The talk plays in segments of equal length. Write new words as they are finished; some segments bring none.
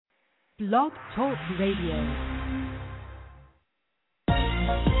Blog Talk Radio.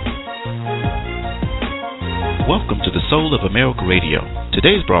 Welcome to the Soul of America Radio.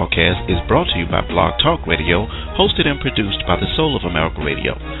 Today's broadcast is brought to you by Blog Talk Radio, hosted and produced by the Soul of America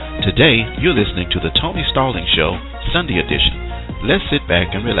Radio. Today, you're listening to the Tony Starling Show, Sunday edition. Let's sit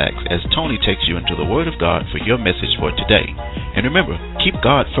back and relax as Tony takes you into the Word of God for your message for today. And remember, keep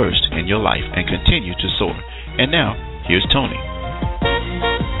God first in your life and continue to soar. And now, here's Tony.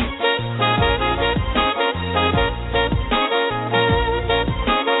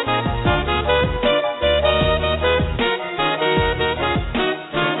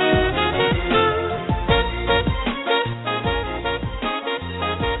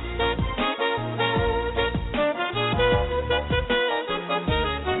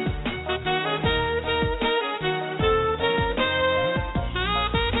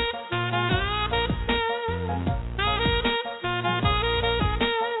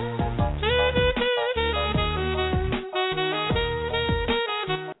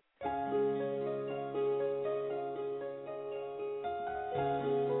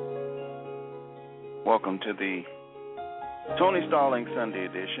 Welcome to the Tony Starling Sunday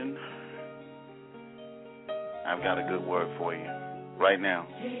edition. I've got a good word for you. Right now,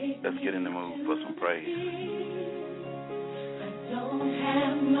 let's get in the mood for some praise. I don't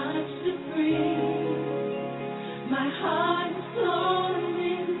have much to bring. My heart is torn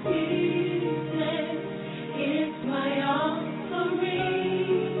in pieces. It's my offering.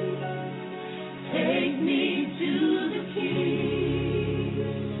 Take me to the King.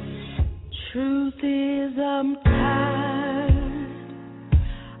 Truth is, I'm tired.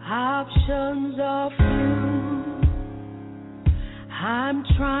 Options are few. I'm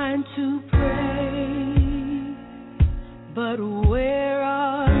trying to pray, but where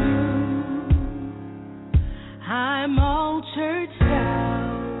are you? I'm all churched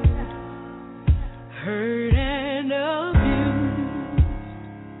out, hurt and abused.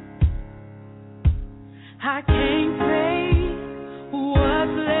 I can't say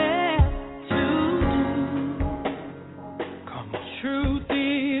what's left to do. Truth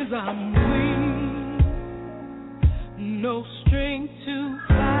is, I'm weak, no strength to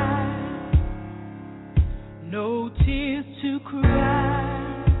fight, no tears to cry.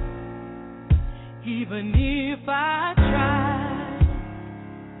 Even if I try,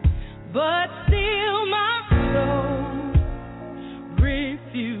 but still my soul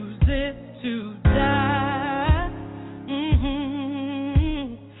refuses to die.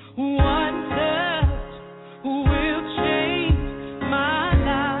 One touch will change my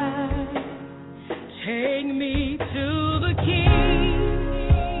life. Take me to the King.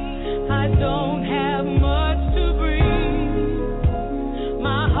 I don't have much to bring.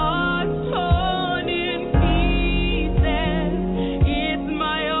 My heart's torn in pieces.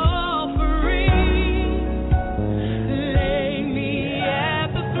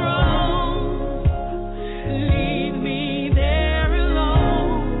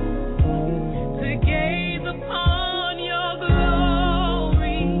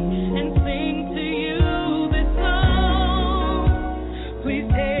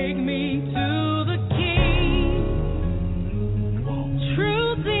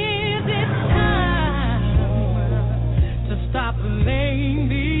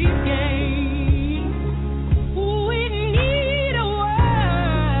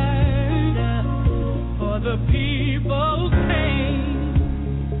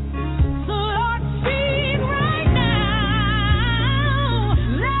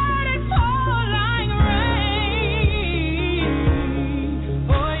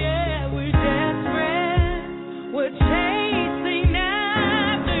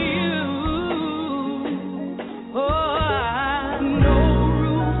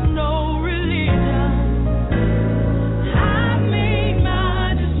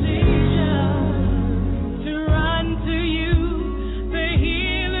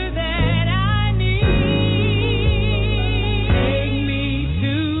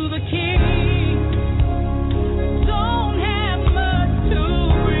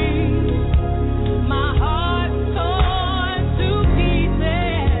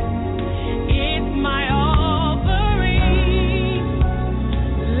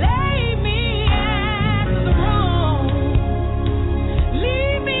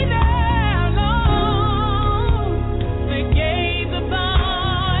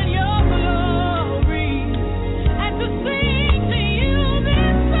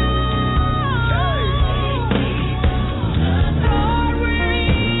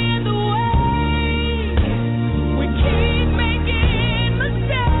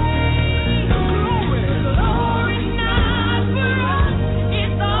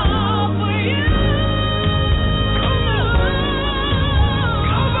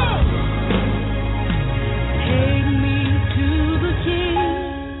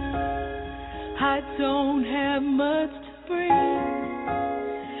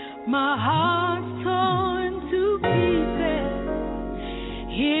 My heart's torn to pieces.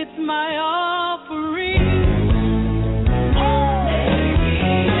 It's my offering.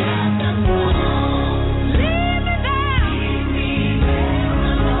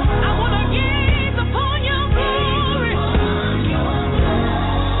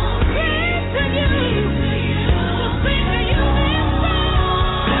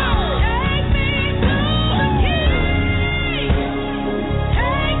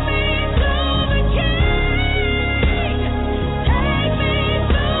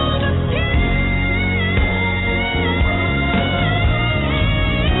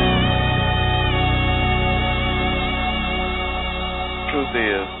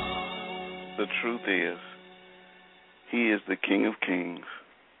 The truth is, He is the King of Kings,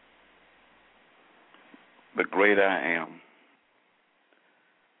 the great I am,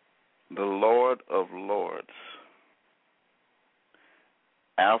 the Lord of Lords,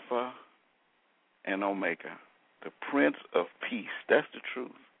 Alpha and Omega, the Prince of Peace. That's the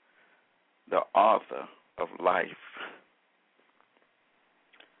truth. The author of life,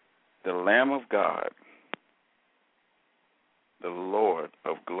 the Lamb of God, the Lord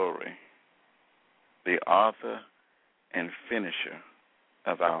of glory, the author and finisher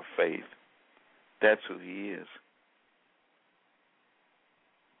of our faith. That's who He is.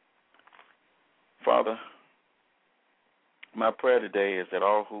 Father, my prayer today is that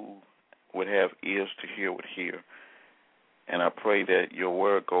all who would have ears to hear would hear. And I pray that your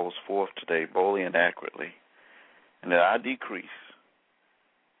word goes forth today boldly and accurately, and that I decrease,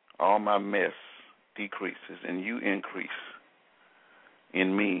 all my mess decreases, and you increase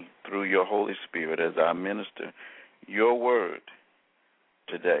in me through your Holy Spirit as I minister your word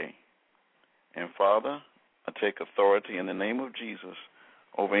today. And Father, I take authority in the name of Jesus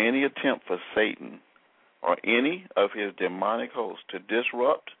over any attempt for Satan or any of his demonic hosts to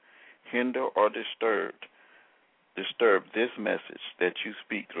disrupt, hinder, or disturb this message that you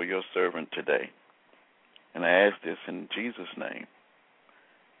speak through your servant today. And I ask this in Jesus' name.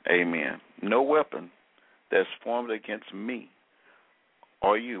 Amen. No weapon that's formed against me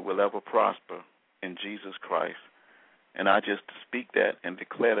or you will ever prosper in Jesus Christ. And I just speak that and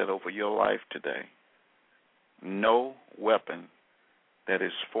declare that over your life today. No weapon that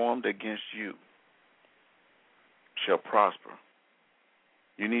is formed against you shall prosper.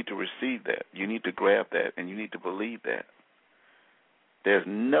 You need to receive that. You need to grab that, and you need to believe that. There's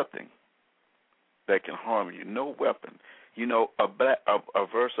nothing that can harm you. No weapon. You know, a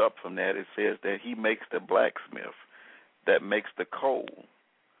verse up from that, it says that He makes the blacksmith that makes the coal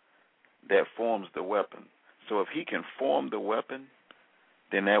that forms the weapon. So if He can form the weapon,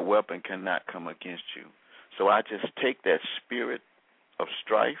 then that weapon cannot come against you. So I just take that spirit of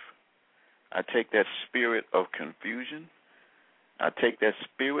strife. I take that spirit of confusion. I take that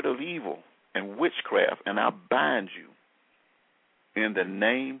spirit of evil and witchcraft, and I bind you in the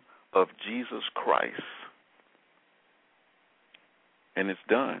name of Jesus Christ. And it's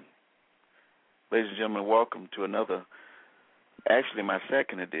done. Ladies and gentlemen, welcome to actually my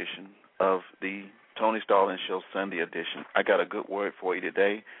second edition of the Tony Starling Show Sunday edition. I got a good word for you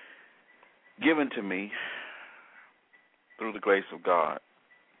today, given to me through the grace of God.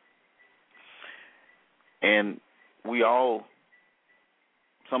 And we all,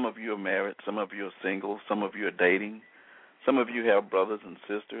 some of you are married, some of you are single, some of you are dating, some of you have brothers and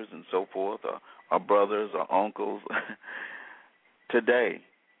sisters and so forth, or brothers or uncles. Today,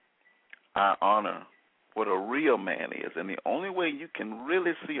 I honor what a real man is. And the only way you can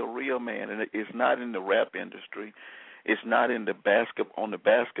really see a real man, and it's not in the rap industry, it's not in on the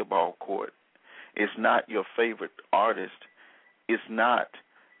basketball court, it's not your favorite artist, it's not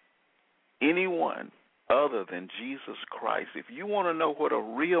anyone other than Jesus Christ. If you want to know what a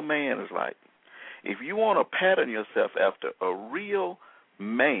real man is like, if you want to pattern yourself after a real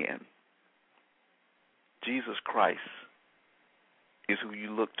man, Jesus Christ is who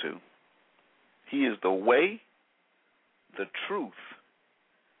you look to. He is the way, the truth,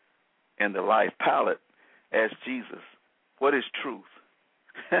 and the life. Pilate asked Jesus, what is truth?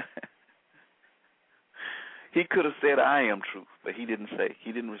 He could have said, I am truth, but he didn't say.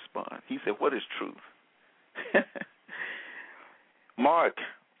 He didn't respond. He said, what is truth? Mark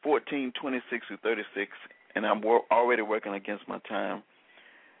 14:26-36, and I'm already working against my time.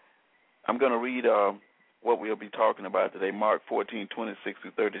 I'm going to read what we'll be talking about today, Mark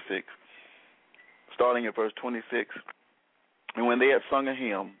 14:26-36, starting at verse 26. And when they had sung a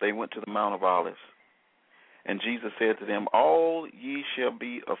hymn, they went to the Mount of Olives. And Jesus said to them, all ye shall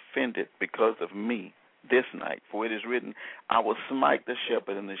be offended because of me this night, for it is written, I will smite the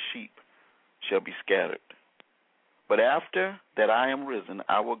shepherd, and the sheep shall be scattered. But after that I am risen,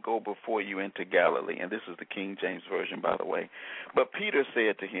 I will go before you into Galilee. And this is the King James Version, by the way. But Peter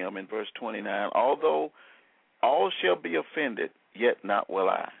said to him in verse 29, although all shall be offended, yet not will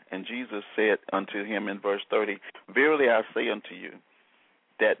I. And Jesus said unto him in verse 30, verily I say unto you,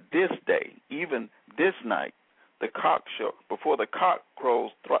 that this day, even this night, before the cock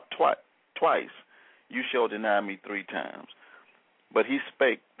crows twice, you shall deny me 3 times. But he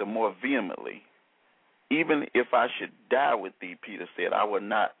spake the more vehemently, even if I should die with thee, Peter said, I will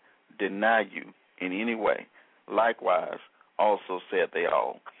not deny you in any way. Likewise, also said they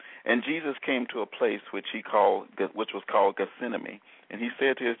all. And Jesus came to a place which was called Gethsemane, and he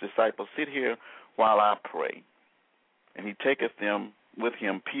said to his disciples, sit here while I pray. And he taketh them with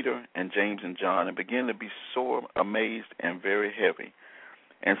him, Peter and James and John, and began to be sore amazed and very heavy,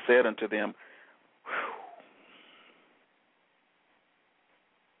 and said unto them,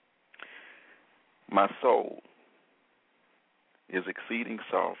 my soul is exceeding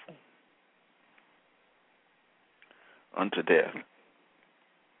sorrowful unto death.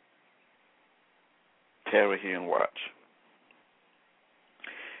 Tarry here and watch.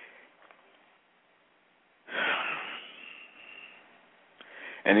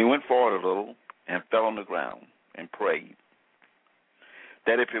 And he went forward a little and fell on the ground and prayed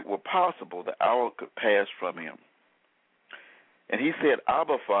that if it were possible, the hour could pass from him. And he said,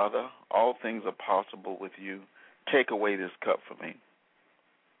 Abba, Father, all things are possible with you. Take away this cup from me.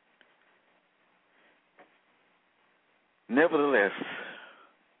 Nevertheless,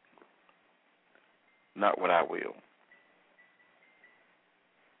 not what I will,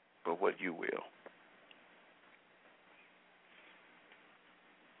 but what you will.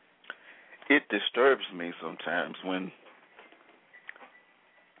 It disturbs me sometimes when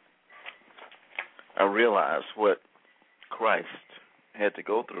I realize what Christ had to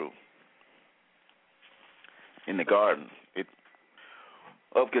go through in the garden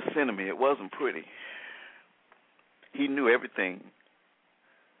of Gethsemane. It wasn't pretty. He knew everything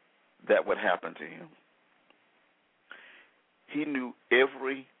that would happen to him. He knew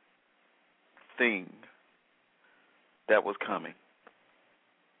everything that was coming.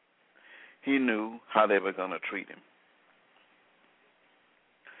 He knew how they were going to treat him.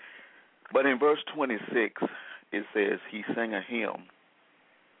 But in verse 26, it says he sang a hymn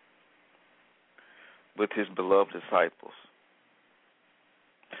with his beloved disciples.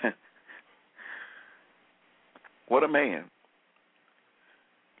 What a man.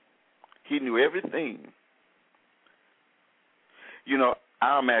 He knew everything. You know,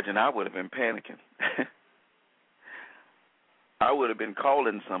 I imagine I would have been panicking. I would have been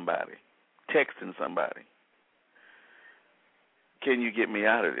calling somebody, texting somebody. Can you get me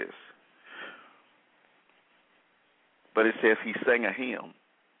out of this? But it says he sang a hymn.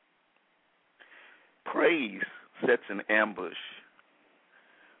 Praise sets an ambush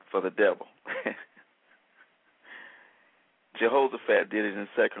for the devil. Jehoshaphat did it in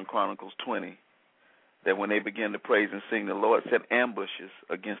 2 Chronicles 20, that when they began to praise and sing, the Lord set ambushes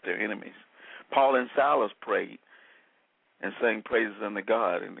against their enemies. Paul and Silas prayed and sang praises unto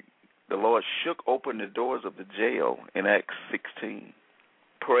God, and the Lord shook open the doors of the jail in Acts 16.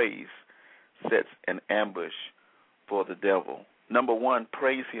 Praise sets an ambush for the devil. Number one,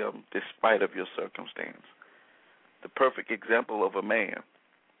 praise him despite of your circumstance. The perfect example of a man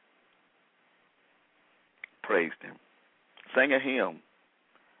praised him. Sang a hymn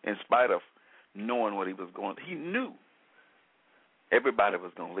in spite of knowing what he was going through. He knew everybody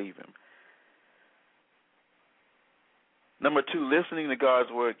was going to leave him. Number two, listening to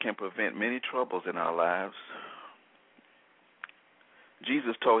God's word can prevent many troubles in our lives.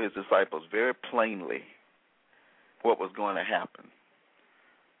 Jesus told his disciples very plainly what was going to happen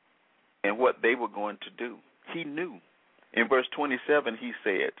and what they were going to do. He knew. In verse 27, he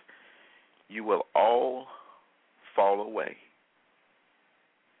said, you will all fall away.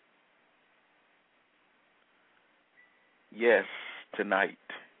 Yes, tonight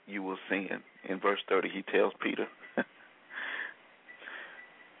you will sin. In verse 30, he tells Peter.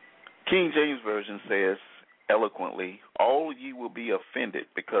 King James Version says eloquently, all ye will be offended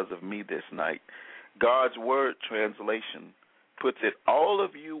because of me this night. God's Word translation puts it, all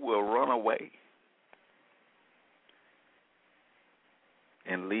of you will run away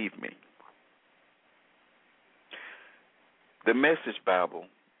and leave me. The Message Bible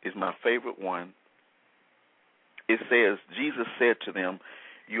is my favorite one. It says, Jesus said to them,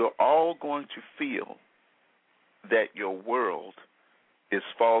 you're all going to feel that your world is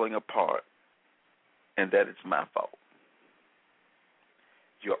falling apart and that it's my fault.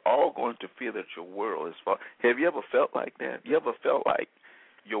 You're all going to feel that your world is falling. Have you ever felt like that? You ever felt like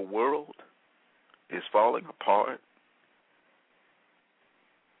your world is falling apart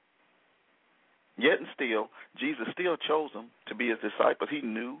Yet and still, Jesus still chose them to be his disciples. He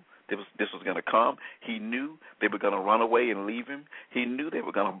knew this was going to come. He knew they were going to run away and leave him. He knew they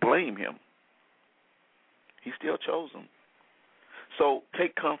were going to blame him. He still chose them. So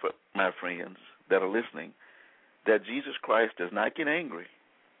take comfort, my friends that are listening, that Jesus Christ does not get angry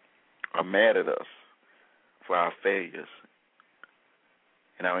or mad at us for our failures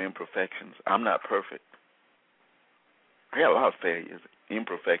and our imperfections. I'm not perfect. I have a lot of failures,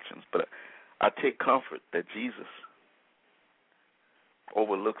 imperfections, but I take comfort that Jesus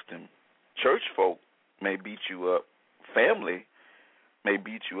overlooks them. Church folk may beat you up. Family may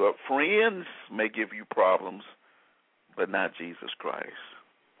beat you up. Friends may give you problems, but not Jesus Christ.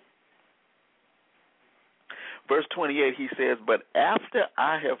 Verse 28, he says, but after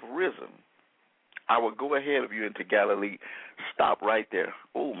I have risen, I will go ahead of you into Galilee. Stop right there.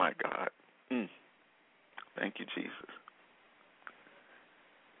 Oh, my God. Thank you, Jesus.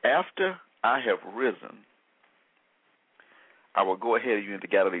 After I have risen, I will go ahead of you into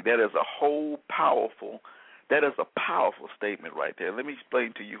Galilee. That is a powerful statement right there. Let me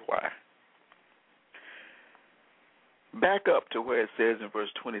explain to you why. Back up to where it says in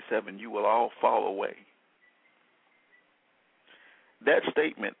verse 27, you will all fall away. That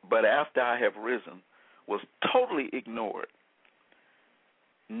statement, but after I have risen, was totally ignored.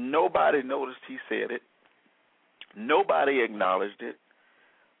 Nobody noticed he said it. Nobody acknowledged it.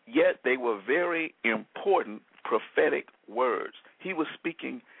 Yet they were very important prophetic words. He was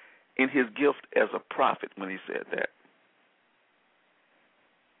speaking in his gift as a prophet when he said that.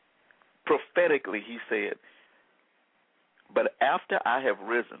 Prophetically, he said, but after I have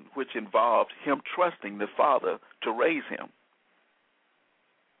risen, which involved him trusting the Father to raise him.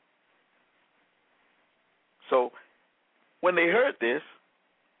 So when they heard this,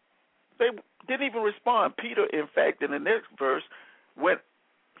 they didn't even respond. Peter, in fact, in the next verse,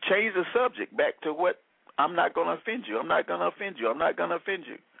 changed the subject back to what, I'm not going to offend you. I'm not going to offend you. I'm not going to offend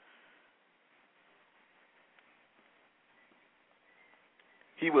you.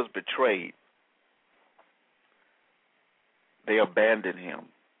 He was betrayed. They abandoned him.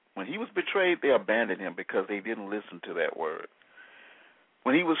 When he was betrayed, they abandoned him because they didn't listen to that word.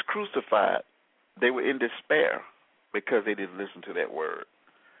 When he was crucified, they were in despair because they didn't listen to that word.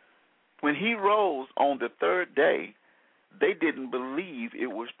 When he rose on the third day, they didn't believe it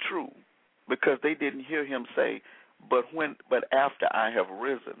was true because they didn't hear him say, but after I have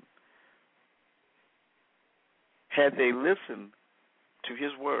risen. Had they listened to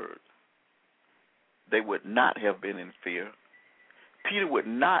his word, they would not have been in fear. Peter would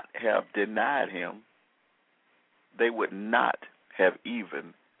not have denied him. They would not have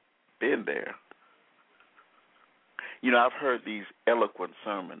even been there. You know, I've heard these eloquent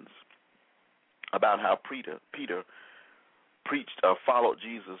sermons about how Peter preached or followed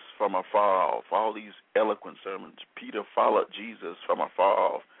Jesus from afar off. All these eloquent sermons. Peter followed Jesus from afar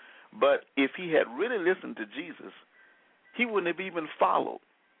off. But if he had really listened to Jesus, he wouldn't have even followed.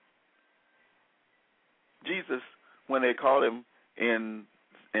 Jesus, when they called him in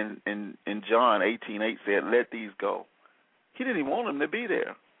John 18:8, said, let these go. He didn't even want them to be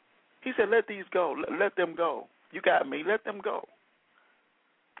there. He said, let these go. Let them go. You got me. Let them go.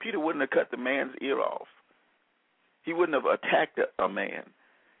 Peter wouldn't have cut the man's ear off. He wouldn't have attacked a man.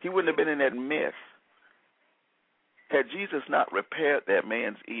 He wouldn't have been in that mess. Had Jesus not repaired that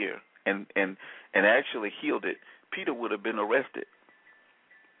man's ear and actually healed it, Peter would have been arrested.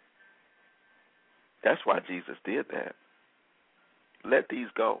 That's why Jesus did that. Let these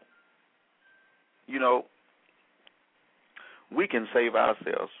go. You know, we can save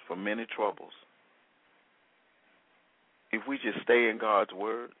ourselves from many troubles if we just stay in God's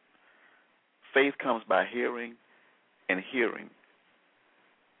word. Faith comes by hearing and hearing.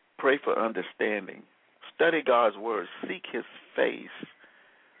 Pray for understanding. Study God's word. Seek his face.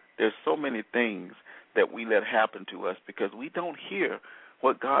 There's so many things that we let happen to us because we don't hear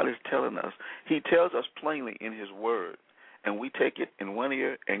what God is telling us. He tells us plainly in his word, and we take it in one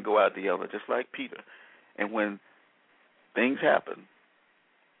ear and go out the other, just like Peter. And when things happen,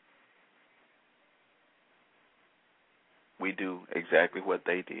 we do exactly what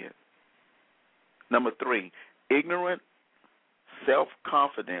they did. Number 3, ignorant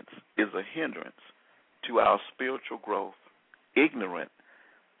self-confidence is a hindrance to our spiritual growth. Ignorant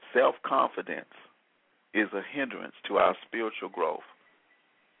self-confidence is a hindrance to our spiritual growth.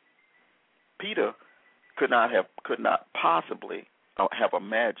 Peter could not possibly have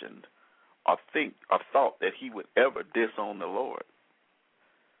imagined or thought that he would ever disown the Lord.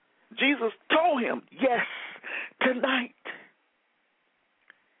 Jesus told him, yes, tonight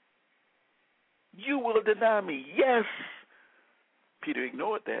you will deny me. Yes. Peter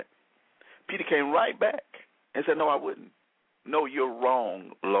ignored that. Peter came right back and said, no, I wouldn't. No, you're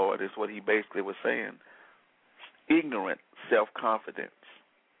wrong, Lord, is what he basically was saying. Ignorant self-confidence.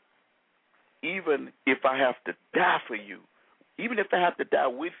 Even if I have to die for you, even if I have to die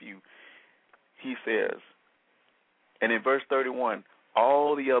with you, he says. And in verse 31,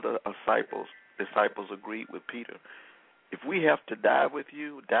 all the other disciples agreed with Peter. If we have to die with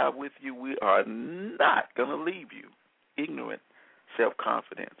you, we are not going to leave you. Ignorant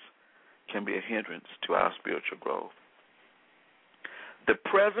self-confidence can be a hindrance to our spiritual growth. The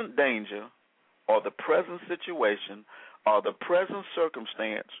present danger or the present situation or the present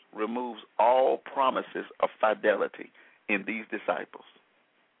circumstance removes all promises of fidelity in these disciples.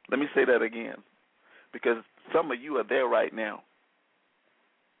 Let me say that again, because some of you are there right now.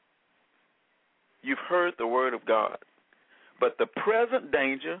 You've heard the word of God, but the present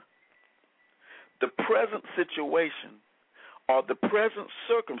danger, the present situation, or the present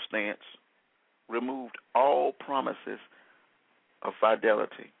circumstance removed all promises of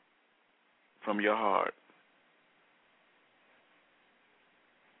fidelity from your heart.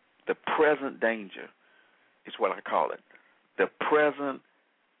 The present danger is what I call it. The present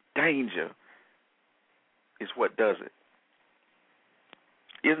danger is what does it.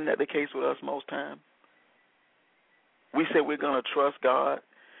 Isn't that the case with us most times? We say we're going to trust God,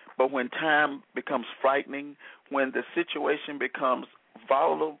 but when time becomes frightening, when the situation becomes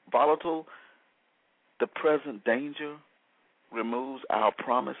volatile, the present danger removes our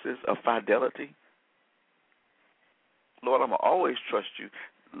promises of fidelity. Lord, I'm going to always trust you.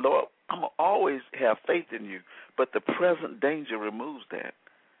 Lord, I'm going to always have faith in you. But the present danger removes that.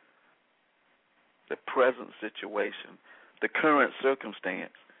 The present situation, the current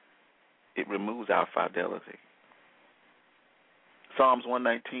circumstance, it removes our fidelity. Psalms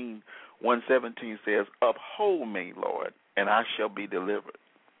 119, 117 says, uphold me, Lord, and I shall be delivered.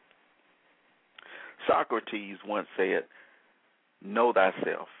 Socrates once said, know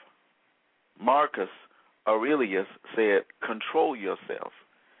thyself. Marcus Aurelius said, control yourself.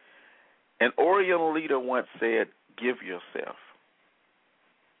 An Oriental leader once said, give yourself.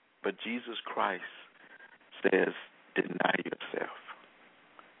 But Jesus Christ says, deny yourself.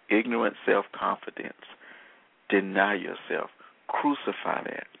 Ignorant self-confidence. Deny yourself. Crucify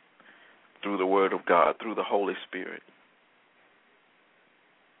that through the Word of God, through the Holy Spirit.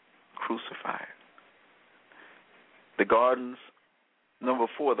 Crucify it. The gardens, number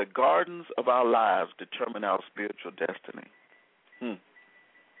 4, the gardens of our lives determine our spiritual destiny.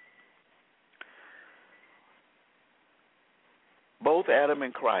 Both Adam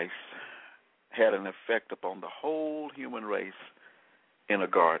and Christ had an effect upon the whole human race in a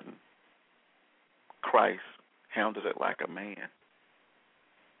garden. Christ handled it like a man.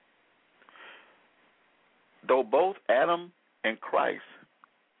 Though both Adam and Christ,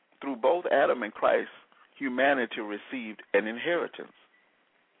 through both Adam and Christ, humanity received an inheritance.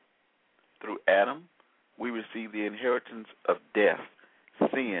 Through Adam, we receive the inheritance of death,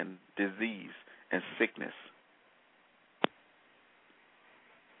 sin, disease, and sickness.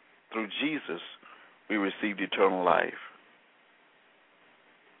 Through Jesus, we received eternal life.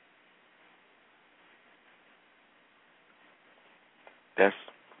 That's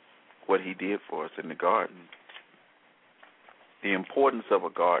what he did for us in the garden. The importance of a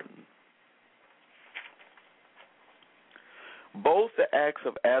garden. Both the acts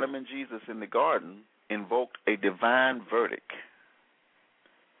of Adam and Jesus in the garden invoked a divine verdict.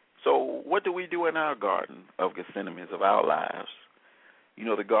 So what do we do in our garden of Gethsemane, of our lives? You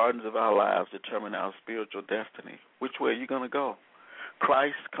know, the gardens of our lives determine our spiritual destiny. Which way are you going to go?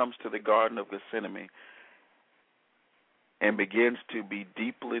 Christ comes to the Garden of Gethsemane and begins to be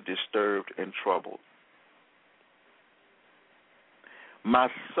deeply disturbed and troubled. My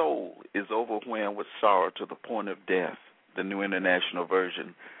soul is overwhelmed with sorrow to the point of death, the New International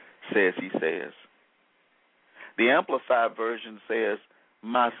Version says, he says. The Amplified Version says,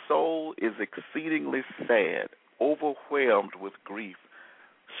 my soul is exceedingly sad, overwhelmed with grief,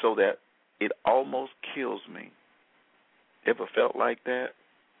 so that it almost kills me. Ever felt like that?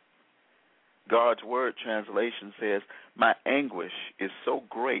 God's Word translation says, my anguish is so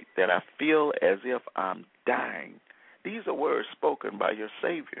great that I feel as if I'm dying. These are words spoken by your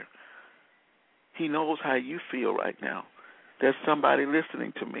Savior. He knows how you feel right now. There's somebody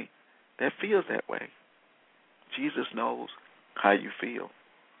listening to me that feels that way. Jesus knows how you feel.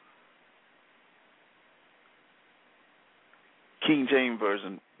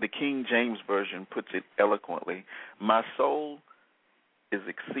 The King James Version puts it eloquently. My soul is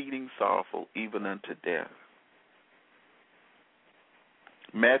exceeding sorrowful even unto death.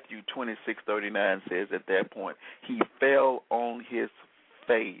 Matthew 26:39 says at that point, he fell on his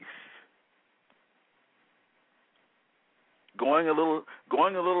face going a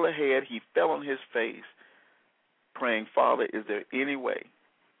little ahead, he fell on his face, praying, Father, is there any way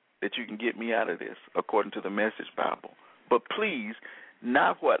that you can get me out of this, according to the Message Bible? But please,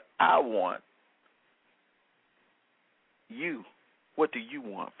 not what I want. You. What do you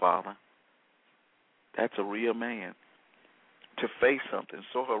want, Father? That's a real man. To face something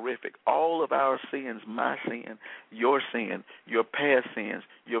so horrific. All of our sins, my sin, your past sins,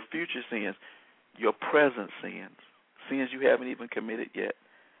 your future sins, your present sins you haven't even committed yet,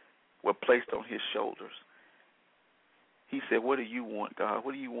 were placed on his shoulders. He said, what do you want, God?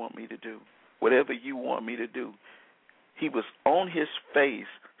 What do you want me to do? Whatever you want me to do. He was on his face,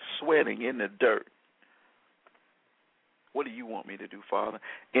 sweating in the dirt. What do you want me to do, Father?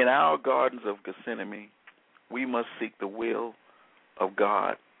 In our gardens of Gethsemane, we must seek the will of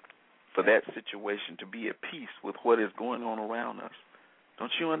God for that situation to be at peace with what is going on around us.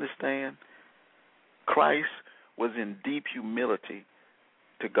 Don't you understand? Christ was in deep humility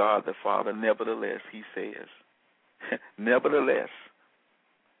to God the Father. Nevertheless, he says, nevertheless,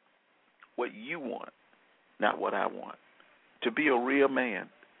 what you want, not what I want. To be a real man,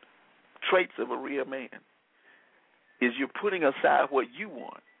 traits of a real man, is you're putting aside what you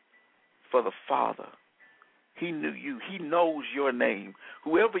want for the Father. He knew you. He knows your name.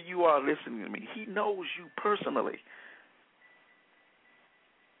 Whoever you are listening to me, he knows you personally.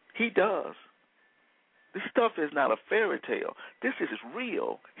 He does. This stuff is not a fairy tale. This is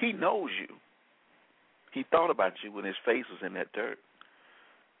real. He knows you. He thought about you when his face was in that dirt.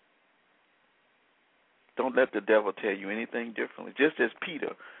 Don't let the devil tell you anything differently. Just as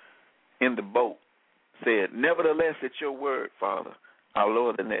Peter in the boat said, nevertheless, at your word, Father, our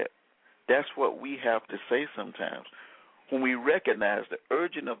Lord and that. That's what we have to say sometimes. When we recognize the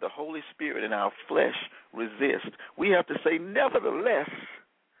urging of the Holy Spirit and our flesh resist, we have to say, nevertheless,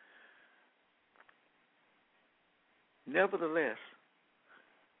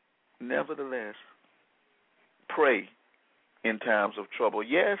 pray in times of trouble.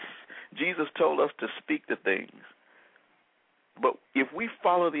 Yes, Jesus told us to speak the things. But if we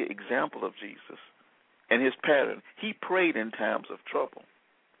follow the example of Jesus and his pattern, he prayed in times of trouble.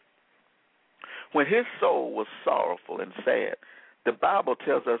 When his soul was sorrowful and sad, the Bible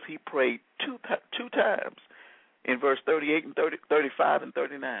tells us he prayed two times in verse 38 and 35 and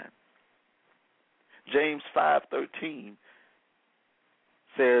 39. James 5:13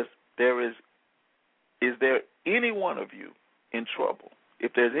 says, is there any one of you in trouble?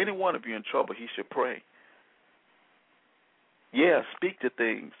 If there's any one of you in trouble, he should pray. Yeah, speak to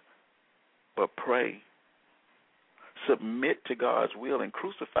things, but pray. Submit to God's will and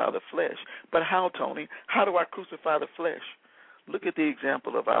crucify the flesh. But how, Tony? How do I crucify the flesh? Look at the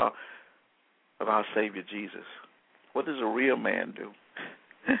example of our Savior Jesus. What does a real man do?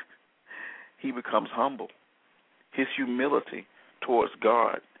 He becomes humble. His humility towards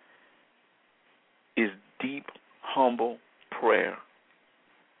God is deep, humble prayer.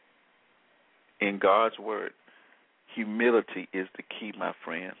 In God's word, humility is the key, my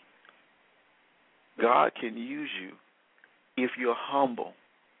friend. God can use you if you're humble.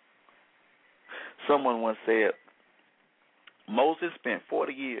 Someone once said, Moses spent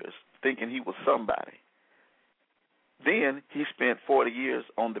 40 years thinking he was somebody. Then he spent 40 years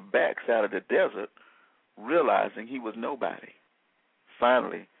on the backside of the desert realizing he was nobody.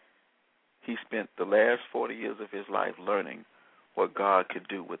 Finally, he spent the last 40 years of his life learning what God could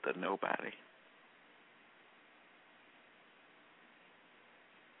do with a nobody.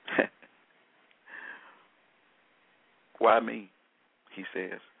 Why me? He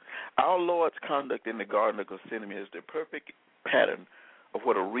says. Our Lord's conduct in the Garden of Gethsemane is the perfect pattern of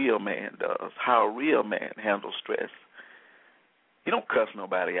what a real man does, how a real man handles stress. You don't cuss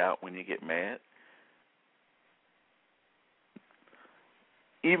nobody out when you get mad.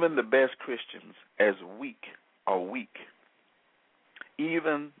 Even the best Christians, as weak, are weak.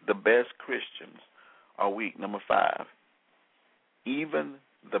 Even the best Christians are weak. Number 5, even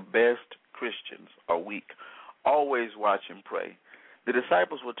the best Christians are weak. Always watch and pray. The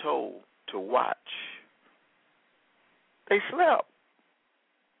disciples were told to watch. They slept.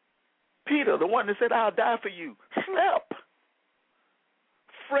 Peter, the one that said, I'll die for you, slept.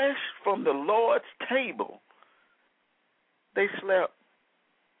 Fresh from the Lord's table. They slept.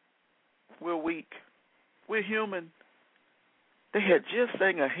 We're weak. We're human. They had just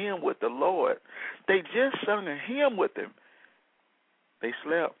sang a hymn with the Lord. They just sung a hymn with him. They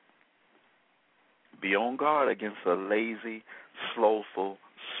slept. Be on guard against a lazy, slothful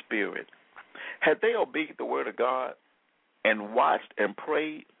spirit. Had they obeyed the word of God and watched and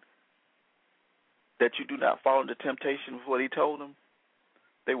prayed that you do not fall into temptation with what he told them,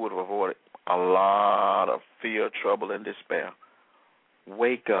 they would have avoided a lot of fear, trouble, and despair.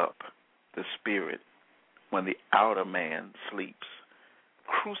 Wake up the spirit when the outer man sleeps.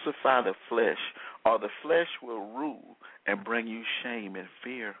 Crucify the flesh, or the flesh will rule and bring you shame and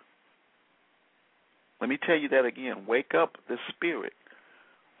fear. Let me tell you that again. Wake up the spirit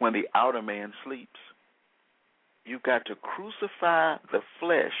when the outer man sleeps. You've got to crucify the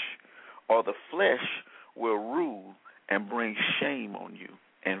flesh, or the flesh will rule and bring shame on you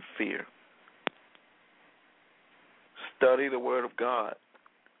and fear. Study the Word of God.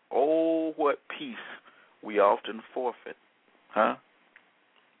 Oh, what peace we often forfeit. Huh?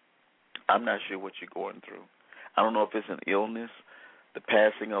 I'm not sure what you're going through. I don't know if it's an illness, the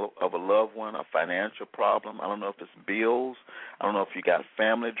passing of a loved one, a financial problem. I don't know if it's bills. I don't know if you got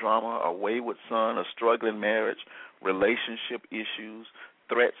family drama, a wayward son, a struggling marriage, relationship issues,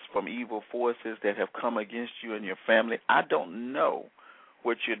 threats from evil forces that have come against you and your family. I don't know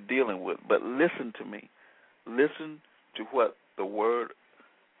what you're dealing with, but listen to me. Listen to what the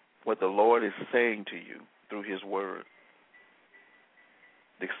Lord is saying to you through His Word.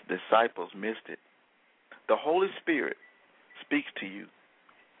 The disciples missed it. The Holy Spirit speaks to you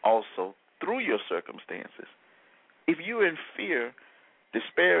also through your circumstances. If you're in fear,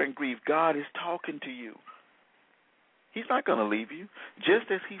 despair, and grief, God is talking to you. He's not going to leave you.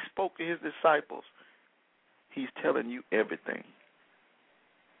 Just as He spoke to His disciples, He's telling you everything.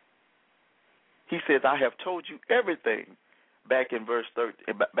 He says, I have told you everything back in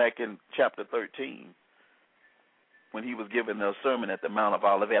chapter 13 when He was giving the sermon at the Mount of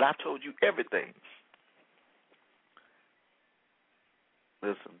Olivet. I told you everything.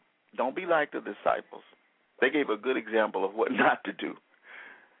 Listen, don't be like the disciples. They gave a good example of what not to do.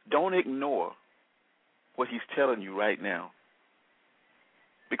 Don't ignore what He's telling you right now,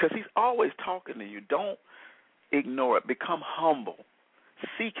 because He's always talking to you. Don't ignore it. Become humble.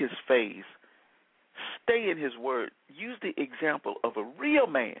 Seek His face. Stay in His Word. Use the example of a real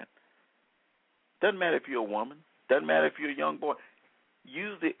man. Doesn't matter if you're a woman. Doesn't matter if you're a young boy.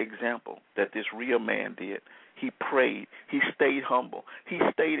 Use the example that this real man did. He prayed. He stayed humble. He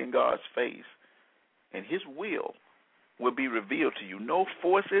stayed in God's face. And His will be revealed to you. No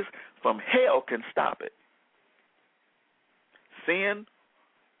forces from hell can stop it. Sin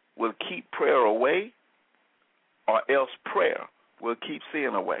will keep prayer away, or else prayer will keep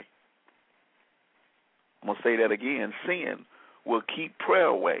sin away. I'm going to say that again. Sin will keep prayer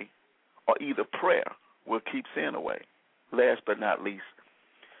away, or either prayer will keep sin away. Last but not least,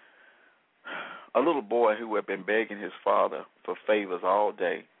 a little boy who had been begging his father for favors all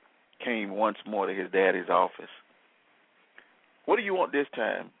day came once more to his daddy's office. What do you want this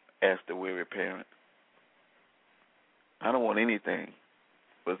time? Asked the weary parent. I don't want anything,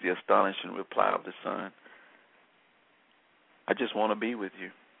 was the astonishing reply of the son. I just want to be with you.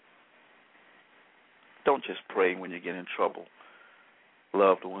 Don't just pray when you get in trouble.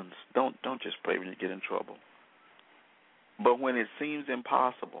 Loved ones, don't just pray when you get in trouble. But when it seems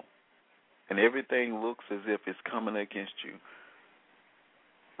impossible and everything looks as if it's coming against you,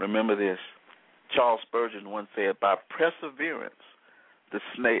 remember this. Charles Spurgeon once said, by perseverance, the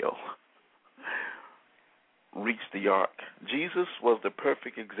snail reached the ark. Jesus was the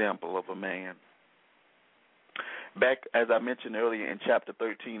perfect example of a man. Back, as I mentioned earlier, in chapter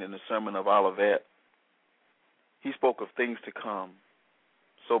 13 in the Sermon of Olivet, He spoke of things to come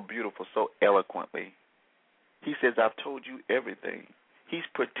so beautiful, so eloquently. He says, I've told you everything. He's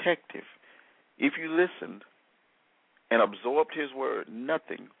protective. If you listened and absorbed His word,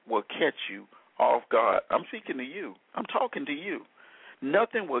 nothing will catch you off guard. I'm speaking to you. I'm talking to you.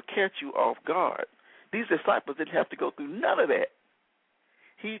 Nothing will catch you off guard. These disciples didn't have to go through none of that.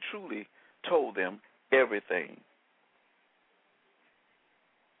 He truly told them everything.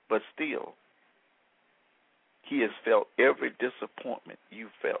 But still, He has felt every disappointment you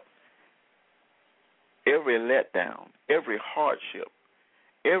felt, every letdown, every hardship,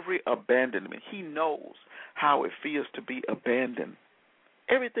 every abandonment. He knows how it feels to be abandoned.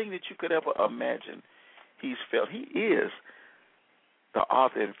 Everything that you could ever imagine, He's felt. He is the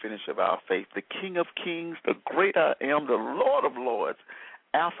author and finisher of our faith, the King of kings, the great I am, the Lord of lords,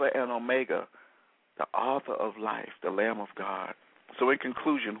 Alpha and Omega, the author of life, the Lamb of God. So in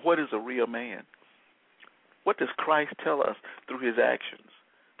conclusion, what is a real man? What does Christ tell us through His actions?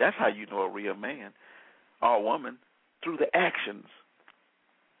 That's how you know a real man or woman, through the actions.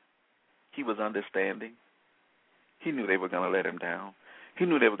 He was understanding. He knew they were going to let Him down. He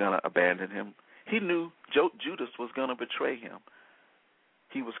knew they were going to abandon Him. He knew Judas was going to betray Him.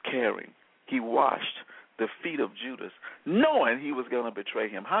 He was caring. He washed the feet of Judas, knowing he was going to betray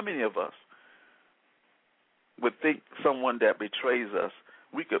him. How many of us would think someone that betrays us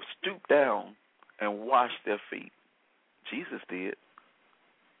we could stoop down and wash their feet. Jesus did.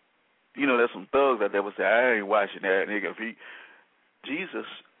 You know, there's some thugs out there would say, I ain't washing that nigga feet. Jesus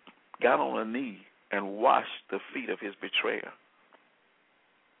got on a knee and washed the feet of his betrayer.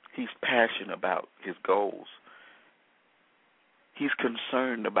 He's passionate about his goals. He's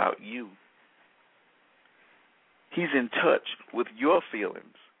concerned about you. He's in touch with your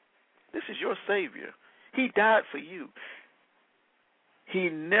feelings. This is your Savior. He died for you. He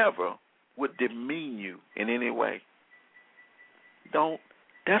never would demean you in any way.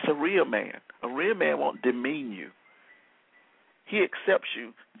 That's a real man. A real man won't demean you. He accepts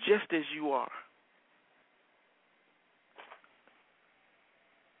you just as you are.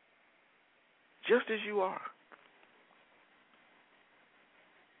 Just as you are.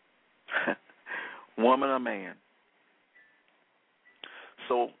 Woman or man.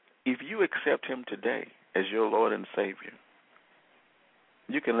 So if you accept him today as your Lord and Savior,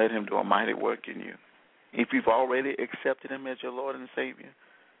 you can let him do a mighty work in you. If you've already accepted him as your Lord and Savior,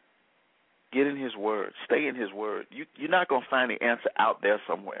 get in his word. Stay in his word. You're not going to find the answer out there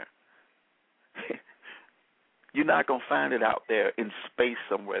somewhere. You're not going to find it out there in space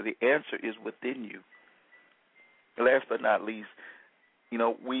somewhere. The answer is within you. Last but not least, you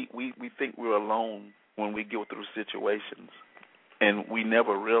know, we think we're alone when we go through situations, and we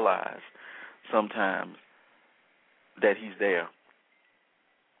never realize sometimes that he's there.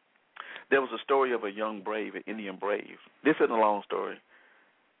 There was a story of a young brave, an Indian brave. This isn't a long story.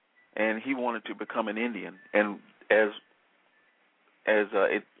 And he wanted to become an Indian. And as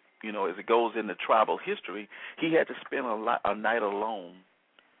it goes into tribal history, he had to spend a night alone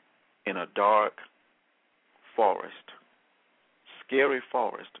in a dark forest, scary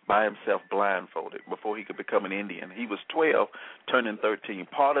forest, by himself, blindfolded, before he could become an Indian. He was 12, turning 13.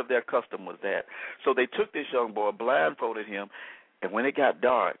 Part of their custom was that. So they took this young boy, blindfolded him, and when it got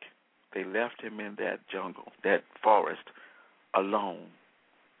dark, they left him in that jungle, that forest, alone.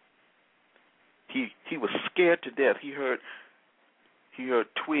 He was scared to death. He heard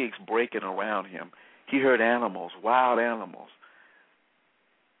twigs breaking around him. He heard animals, wild animals.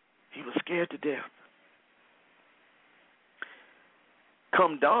 He was scared to death.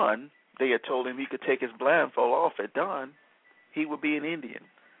 Come dawn, they had told him he could take his blindfold off at dawn. He would be an Indian.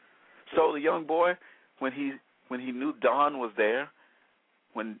 So the young boy, when he knew dawn was there,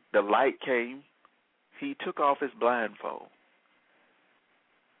 when the light came, he took off his blindfold.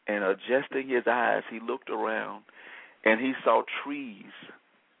 And adjusting his eyes, he looked around, and he saw trees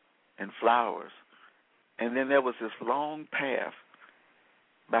and flowers. And then there was this long path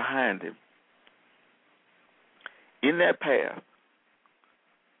behind him. In that path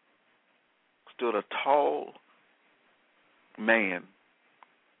stood a tall man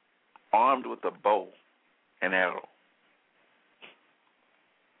armed with a bow and arrow.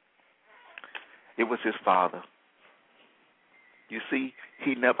 It was his father. You see,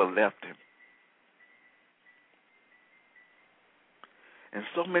 he never left him. And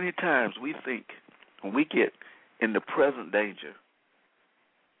so many times we think, when we get in the present danger,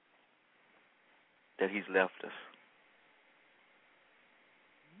 that he's left us.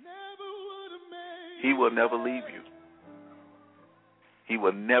 He will never leave you. He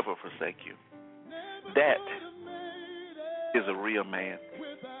will never forsake you. That is a real man.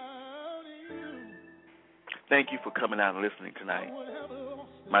 Thank you for coming out and listening tonight.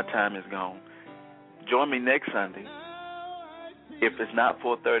 My time is gone. Join me next Sunday. If it's not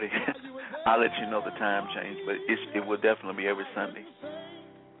 4:30, I'll let you know the time change, but it will definitely be every Sunday.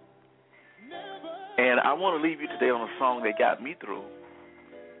 And I want to leave you today on a song that got me through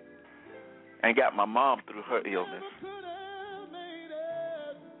and got my mom through her illness.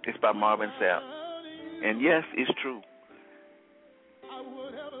 It's by Marvin Sapp. And yes, it's true.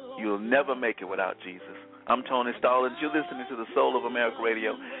 You'll never make it without Jesus. I'm Tony Stallings. You're listening to the Soul of America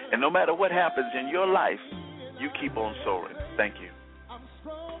Radio. And no matter what happens in your life, you keep on soaring. Thank you.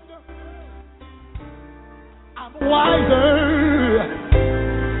 I'm wiser.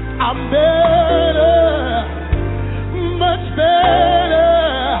 I'm better. Much better.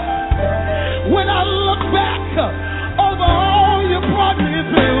 When I look back over all you brought me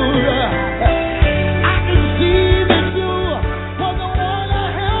through, I can see that you were the one I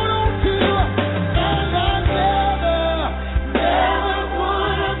held on to, and I never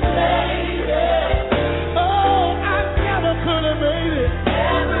would have made it. Oh, I never could have made it.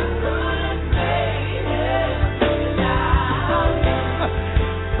 Never could have made it without you.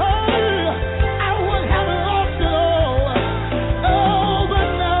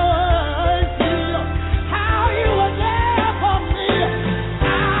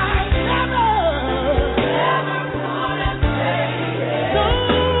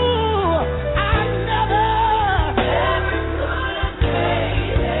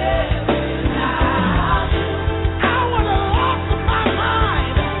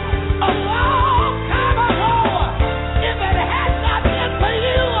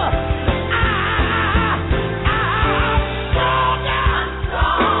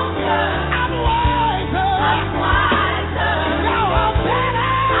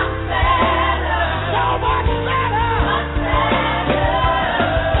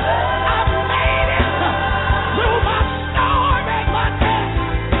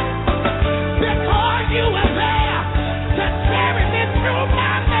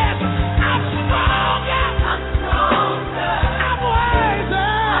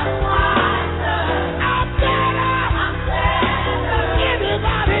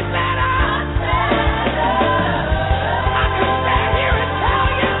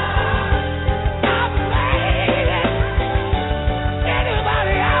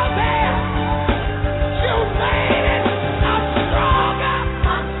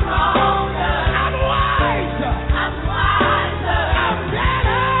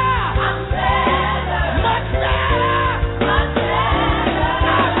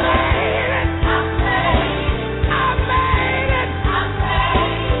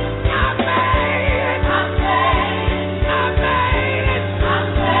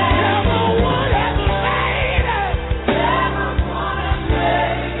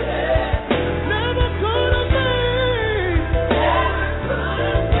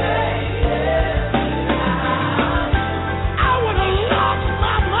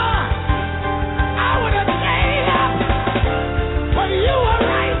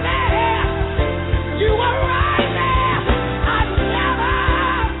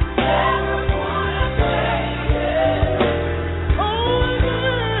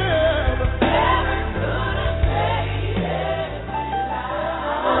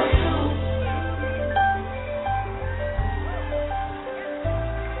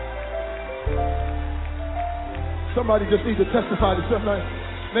 Somebody just needs to testify to somebody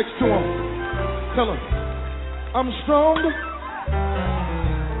next to him. Tell him, I'm strong,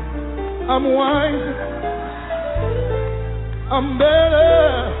 I'm wise, I'm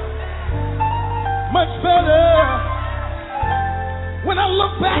better, much better. When I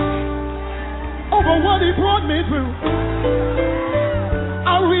look back over what he brought me through,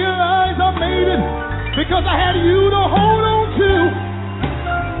 I realize I made it because I had you to hold on to.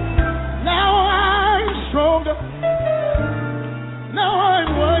 Now I'm stronger. Now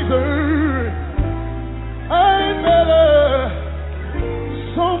I'm wiser. I'm better.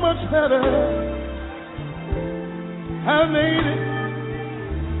 So much better. I made it.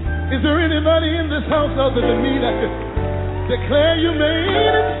 Is there anybody in this house other than me that could declare you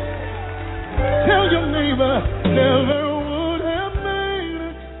made it? Tell your neighbor, never would have made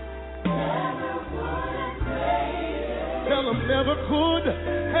it. Never would have made it. Tell them never could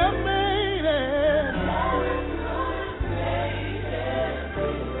have made it. Never could have made it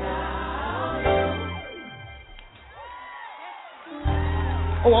without you.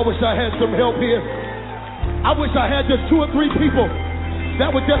 Oh, I wish I had some help here. I wish I had just 2 or 3 people that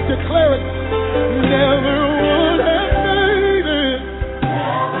would just declare it. Never would have made it.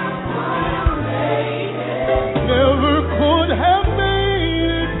 Never could have made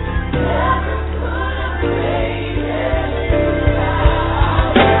it. Never could have made it.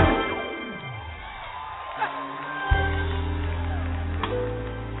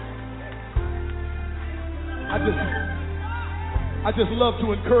 I just love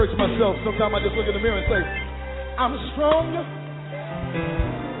to encourage myself. Sometimes I just look in the mirror and say, I'm strong,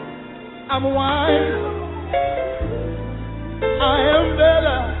 I'm wise, I am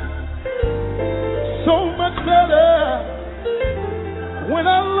better, so much better. When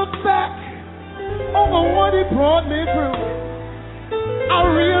I look back over what he brought me through, I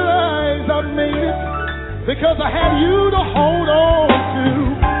realize I made it because I had you to hold on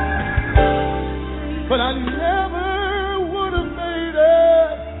to. But I never